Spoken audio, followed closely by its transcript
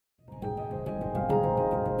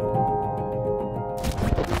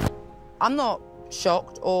I'm not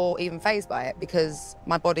shocked or even fazed by it because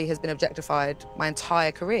my body has been objectified my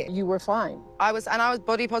entire career. You were fine. I was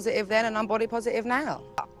body positive then and I'm body positive now.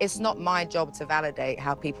 It's not my job to validate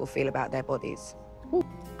how people feel about their bodies.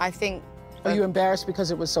 I think... Are you embarrassed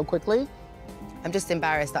because it was so quickly? I'm just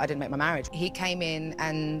embarrassed that I didn't make my marriage. He came in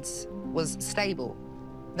and was stable.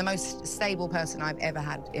 The most stable person I've ever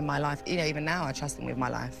had in my life. You know, even now I trust him with my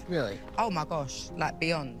life. Really? Oh my gosh, like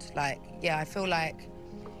beyond. Like, yeah, I feel like,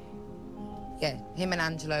 yeah, him and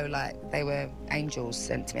Angelo, like, they were angels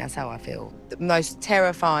sent to me. That's how I feel. The most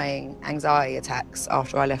terrifying anxiety attacks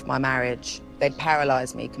after I left my marriage, they'd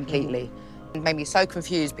paralysed me completely. It made me so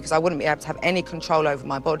confused because I wouldn't be able to have any control over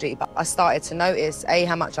my body. But I started to notice, A,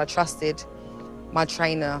 how much I trusted my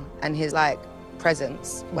trainer and his, like,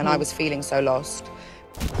 presence when I was feeling so lost.